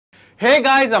Hey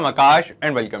guys, I'm Akash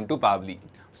and welcome to Pabbly.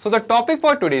 So the topic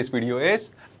for today's video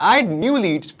is add new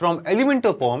leads from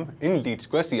Elementor form in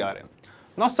LeadSquared CRM.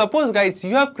 Now suppose guys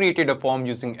you have created a form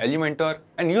using Elementor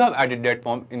and you have added that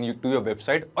form to your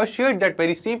website or shared that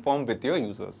very same form with your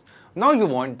users. Now you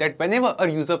want that whenever a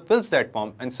user fills that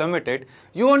form and submit it,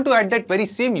 you want to add that very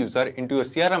same user into your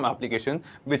CRM application,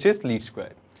 which is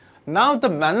LeadSquared. Now the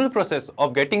manual process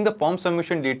of getting the form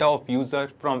submission data of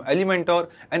user from Elementor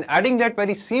and adding that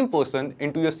very same person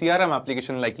into your CRM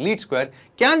application like LeadSquared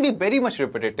can be very much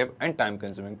repetitive and time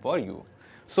consuming for you.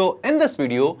 So in this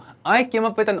video, I came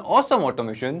up with an awesome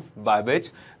automation by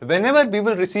which whenever we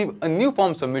will receive a new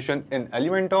form submission in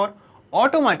Elementor,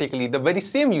 automatically the very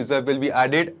same user will be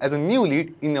added as a new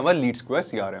lead in our LeadSquared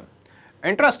CRM.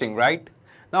 Interesting, right?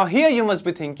 Now here you must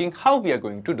be thinking how we are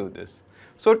going to do this.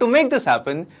 So to make this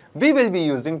happen, we will be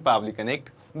using Pabbly Connect,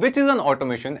 which is an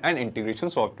automation and integration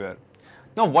software.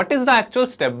 Now what is the actual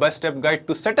step-by-step guide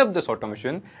to set up this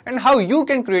automation and how you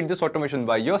can create this automation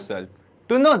by yourself?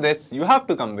 To know this, you have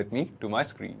to come with me to my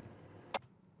screen.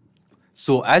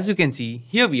 So as you can see,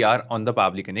 here we are on the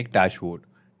Pabbly Connect dashboard.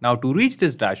 Now to reach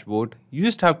this dashboard, you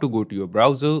just have to go to your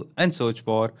browser and search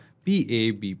for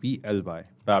Pabbly,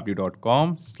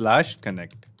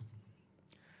 pabbly.com/connect.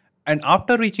 And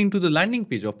after reaching to the landing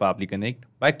page of Pabbly Connect,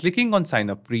 by clicking on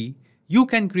sign up free, you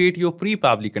can create your free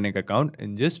Pabbly Connect account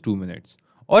in just 2 minutes.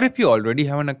 Or if you already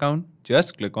have an account,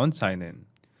 just click on sign in.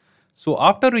 So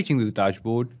after reaching this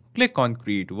dashboard, click on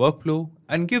create workflow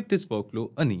and give this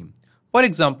workflow a name. For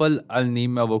example, I'll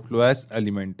name my workflow as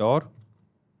Elementor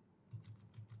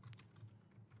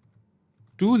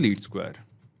to LeadSquared.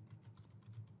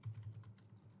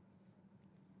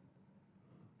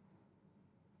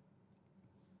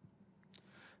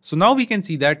 So now we can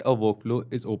see that a workflow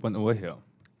is open over here.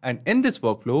 And in this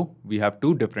workflow, we have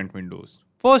two different windows.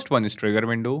 First one is trigger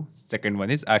window, second one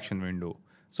is action window.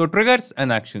 So triggers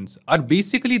and actions are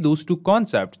basically those two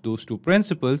concepts, those two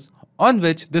principles on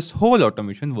which this whole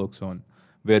automation works on,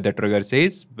 where the trigger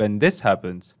says when this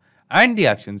happens and the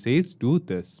action says do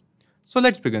this. So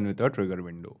let's begin with our trigger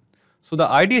window. So the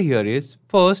idea here is,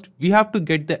 first we have to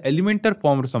get the Elementor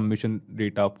form submission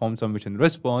data, form submission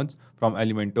response from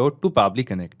Elementor to Pabbly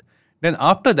Connect. Then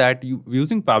after that,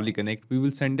 using Pabbly Connect, we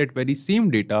will send that very same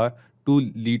data to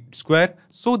LeadSquared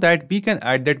so that we can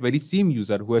add that very same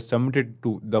user who has submitted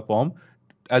to the form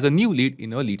as a new lead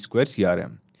in our LeadSquared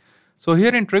CRM. So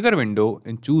here in trigger window,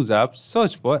 in choose apps,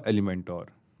 search for Elementor.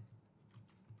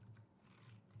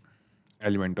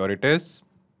 Elementor it is.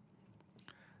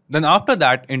 Then after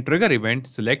that, in trigger event,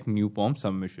 select new form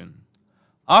submission.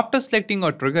 After selecting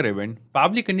our trigger event,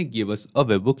 Pabbly Connect gave us a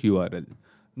webhook URL.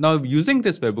 Now using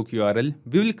this webhook URL,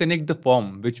 we will connect the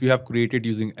form which we have created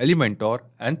using Elementor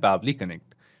and Pabbly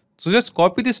Connect. So just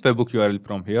copy this webhook URL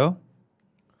from here.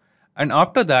 And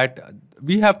after that,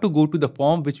 we have to go to the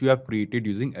form which we have created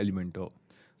using Elementor.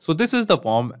 So this is the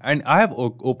form and I have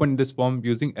opened this form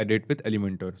using edit with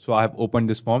Elementor. So I have opened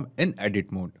this form in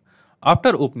edit mode.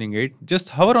 After opening it, just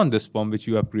hover on this form which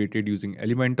you have created using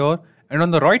Elementor, and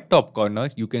on the right top corner,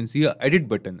 you can see an edit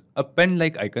button, a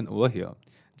pen-like icon over here.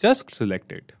 Just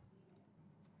select it.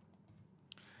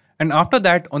 And after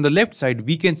that, on the left side,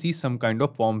 we can see some kind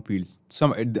of form fields,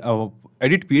 some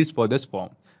edit fields for this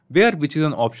form, which is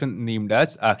an option named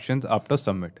as actions after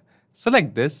submit.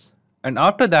 Select this, and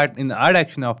after that, in add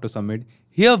action after submit,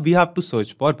 here we have to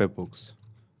search for webhooks.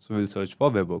 So we'll search for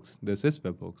webhooks. This is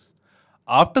webhooks.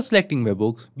 After selecting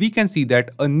webhooks, we can see that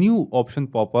a new option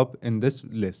pop up in this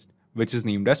list, which is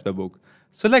named as webhook.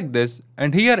 Select this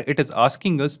and here it is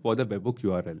asking us for the webhook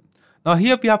URL. Now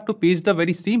here we have to paste the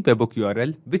very same webhook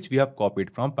URL which we have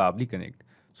copied from Pabbly Connect.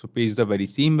 So paste the very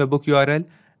same webhook URL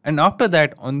and after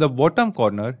that on the bottom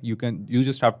corner you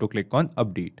just have to click on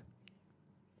update.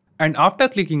 And after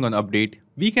clicking on update,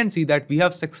 we can see that we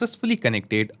have successfully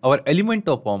connected our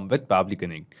Elementor form with Pabbly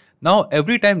Connect. Now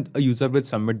every time a user will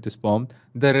submit this form,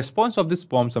 the response of this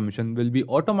form submission will be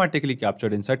automatically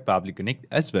captured inside Pabbly Connect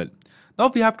as well.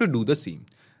 Now we have to do the same.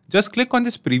 Just click on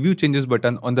this preview changes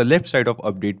button on the left side of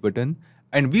update button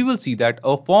and we will see that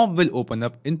our form will open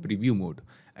up in preview mode.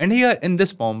 And here in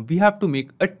this form, we have to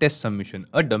make a test submission,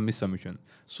 a dummy submission,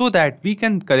 so that we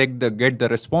can get the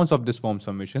response of this form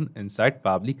submission inside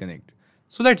Pabbly Connect.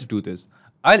 So let's do this.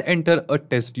 I'll enter a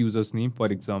test user's name, for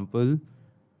example,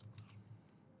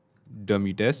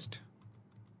 dummy test.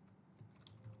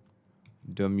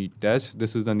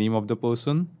 This is the name of the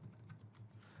person.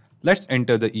 Let's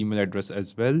enter the email address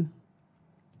as well.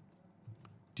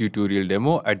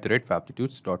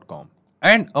 tutorialdemo@pabblytuts.com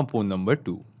and a phone number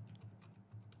too.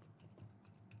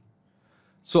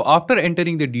 So after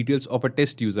entering the details of a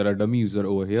test user, a dummy user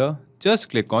over here, just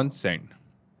click on send.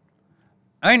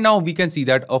 And now we can see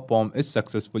that a form is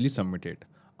successfully submitted.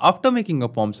 After making a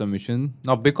form submission,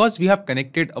 now because we have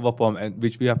connected our form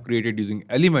which we have created using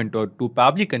Elementor to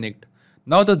Pabbly Connect,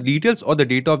 now the details or the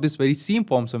data of this very same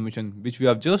form submission which we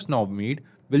have just now made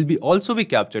will also be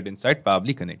captured inside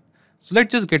Pabbly Connect. So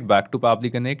let's just get back to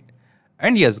Pabbly Connect.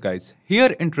 And yes guys,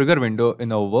 here in trigger window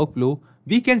in our workflow,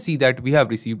 we can see that we have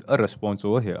received a response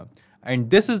over here. And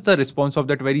this is the response of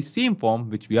that very same form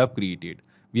which we have created.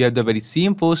 We have the very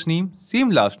same first name, same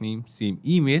last name, same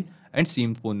email and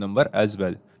same phone number as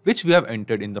well, which we have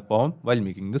entered in the form while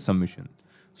making the submission.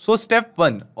 So step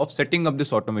 1 of setting up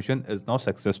this automation is now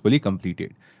successfully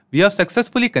completed. We have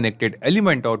successfully connected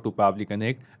Elementor to Pabbly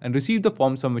Connect and received the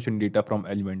form submission data from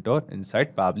Elementor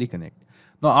inside Pabbly Connect.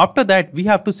 Now after that, we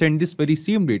have to send this very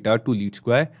same data to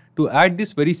LeadSquared to add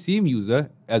this very same user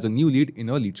as a new lead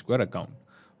in our LeadSquared account.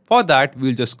 For that,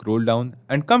 we'll just scroll down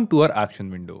and come to our action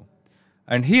window.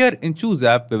 And here in Choose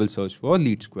App, we will search for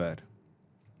LeadSquared.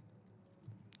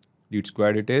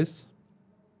 LeadSquared it is.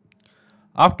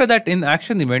 After that, in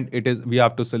action event, we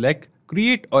have to select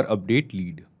Create or Update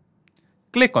Lead.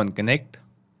 Click on Connect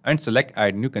and select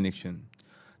Add New Connection.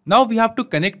 Now we have to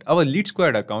connect our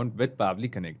LeadSquared account with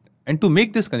Pabbly Connect. And to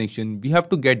make this connection, we have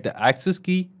to get the access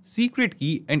key, secret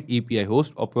key and API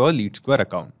host of our LeadSquared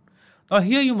account. Now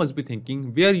here you must be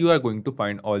thinking where you are going to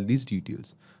find all these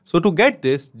details. So to get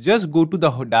this, just go to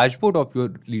the dashboard of your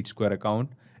LeadSquared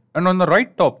account and on the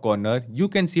right top corner, you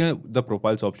can see the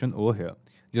profiles option over here.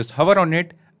 Just hover on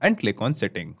it and click on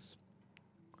settings.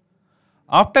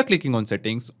 After clicking on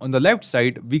settings, on the left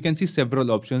side, we can see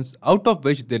several options out of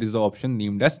which there is the option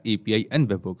named as API and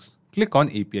webhooks. Click on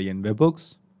API and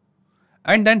webhooks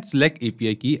and then select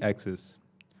API key access.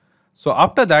 So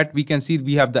after that, we can see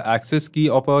we have the access key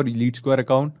of our LeadSquared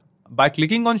account. By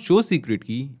clicking on show secret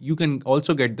key, you can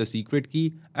also get the secret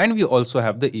key and we also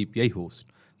have the API host.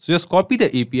 So just copy the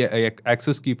API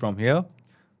access key from here,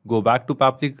 go back to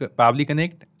Pabbly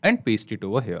Connect and paste it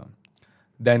over here.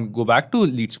 Then go back to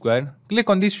LeadSquared, click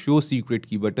on this show secret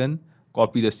key button,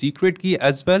 copy the secret key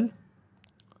as well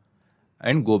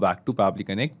and go back to Pabbly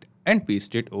Connect and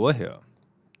paste it over here.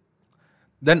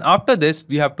 Then after this,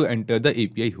 we have to enter the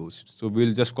API host. So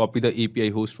we'll just copy the API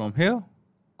host from here,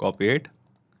 copy it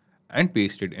and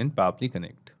paste it in Pabbly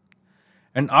Connect.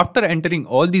 And after entering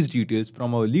all these details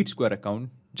from our LeadSquared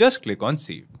account, just click on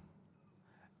save.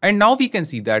 And now we can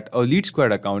see that our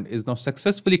LeadSquared account is now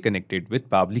successfully connected with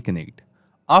Pabbly Connect.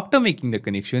 After making the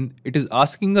connection, it is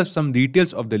asking us some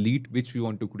details of the lead which we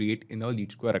want to create in our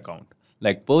LeadSquared account,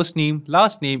 like first name,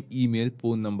 last name, email,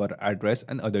 phone number, address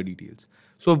and other details.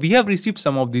 So we have received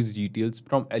some of these details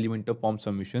from Elementor form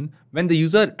submission when the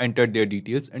user entered their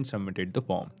details and submitted the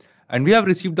form. And we have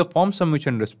received the form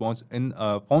submission response in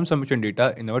form submission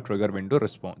data in our trigger window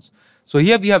response. So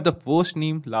here we have the first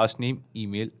name, last name,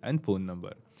 email and phone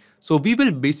number. So we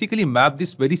will basically map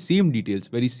this very same details,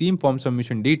 very same form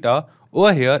submission data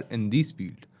over here in this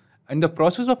field. And the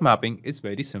process of mapping is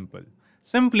very simple.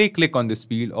 Simply click on this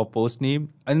field of first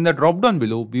name and in the drop down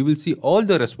below, we will see all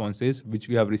the responses which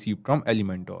we have received from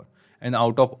Elementor. And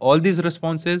out of all these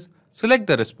responses, select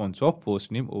the response of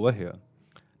first name over here.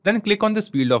 Then click on this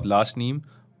field of last name,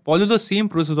 follow the same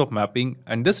process of mapping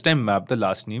and this time map the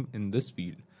last name in this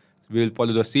field. So we will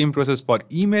follow the same process for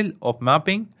email of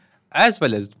mapping as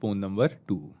well as phone number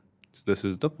too. So this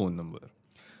is the phone number.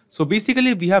 So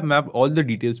basically we have mapped all the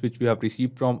details which we have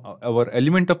received from our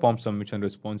Elementor form submission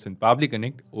response in Pabbly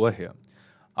Connect over here.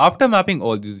 After mapping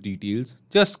all these details,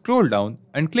 just scroll down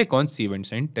and click on Save and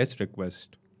Send Test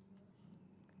Request.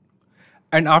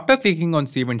 And after clicking on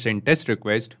Save and Send Test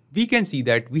Request, we can see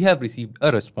that we have received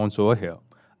a response over here.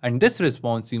 And this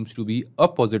response seems to be a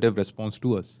positive response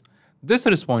to us. This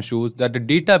response shows that the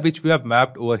data which we have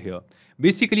mapped over here,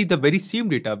 basically the very same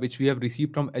data which we have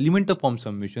received from Elementor form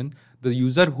submission, the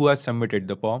user who has submitted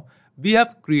the form, we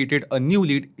have created a new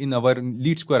lead in our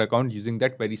LeadSquared account using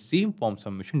that very same form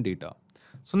submission data.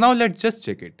 So now let's just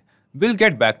check it. We'll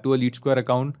get back to a LeadSquared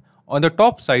account. On the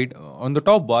top side, on the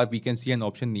top bar, we can see an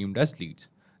option named as Leads.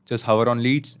 Just hover on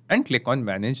Leads and click on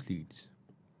Manage Leads.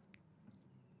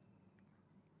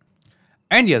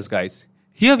 And yes guys,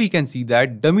 here we can see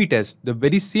that dummy test, the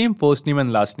very same first name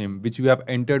and last name which we have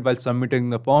entered while submitting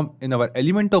the form in our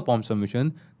Elementor form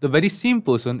submission, the very same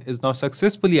person is now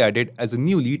successfully added as a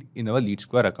new lead in our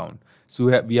LeadSquared account.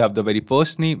 So we have the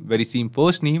very same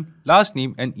first name, last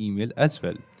name and email as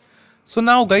well. So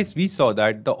now guys, we saw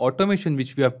that the automation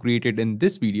which we have created in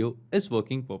this video is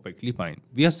working perfectly fine.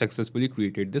 We have successfully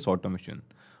created this automation.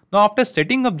 Now after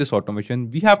setting up this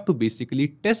automation, we have to basically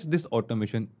test this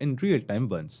automation in real time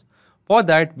once. For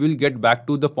that, we will get back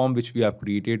to the form which we have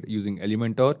created using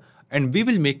Elementor, and we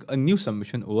will make a new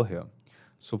submission over here.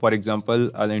 So for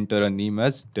example, I'll enter a name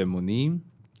as demo name.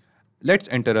 Let's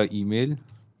enter an email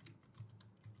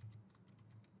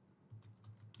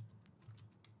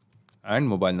and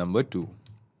mobile number too.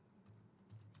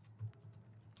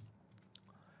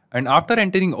 And after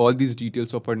entering all these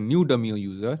details of a new dummy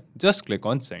user, just click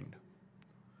on send.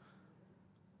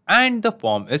 And the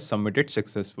form is submitted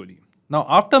successfully. Now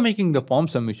after making the form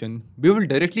submission, we will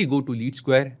directly go to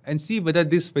LeadSquare and see whether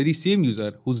this very same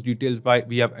user whose details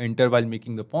we have entered while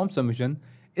making the form submission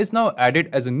is now added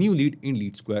as a new lead in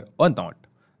LeadSquare or not.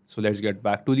 So let's get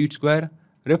back to LeadSquare,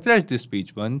 refresh this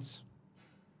page once.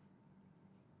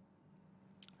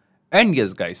 And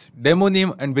yes guys, demo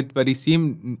name and with very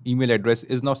same email address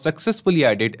is now successfully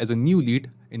added as a new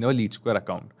lead in our LeadSquare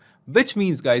account. Which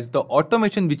means guys, the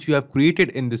automation which we have created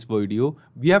in this video,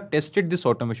 we have tested this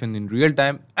automation in real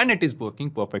time and it is working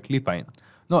perfectly fine.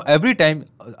 Now every time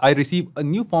I receive a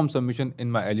new form submission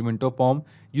in my Elementor form,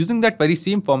 using that very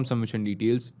same form submission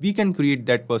details, we can create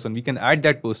that person, we can add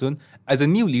that person as a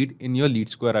new lead in your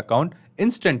LeadSquare account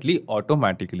instantly,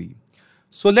 automatically.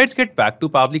 So let's get back to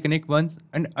Pabbly Connect once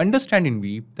and understand in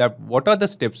brief that what are the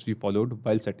steps we followed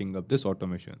while setting up this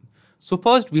automation. So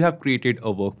first we have created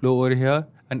a workflow over here,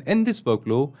 and in this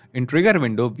workflow, in trigger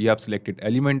window, we have selected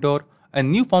Elementor and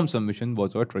new form submission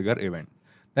was our trigger event.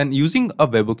 Then using a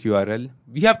webhook URL,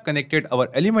 we have connected our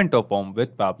Elementor form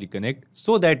with Pabbly Connect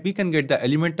so that we can get the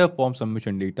Elementor form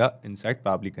submission data inside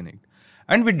Pabbly Connect.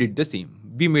 And we did the same.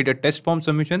 We made a test form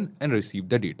submission and received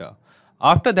the data.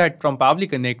 After that, from Pabbly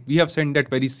Connect, we have sent that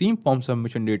very same form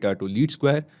submission data to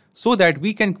LeadSquare so that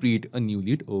we can create a new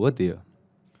lead over there.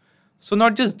 So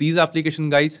not just these applications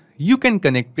guys, you can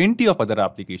connect plenty of other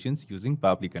applications using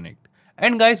Pabbly Connect.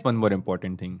 And guys, one more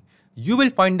important thing, you will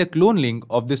find the clone link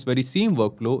of this very same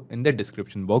workflow in the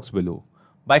description box below.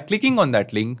 By clicking on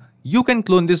that link, you can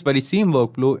clone this very same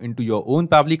workflow into your own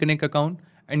Pabbly Connect account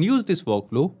and use this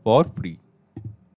workflow for free.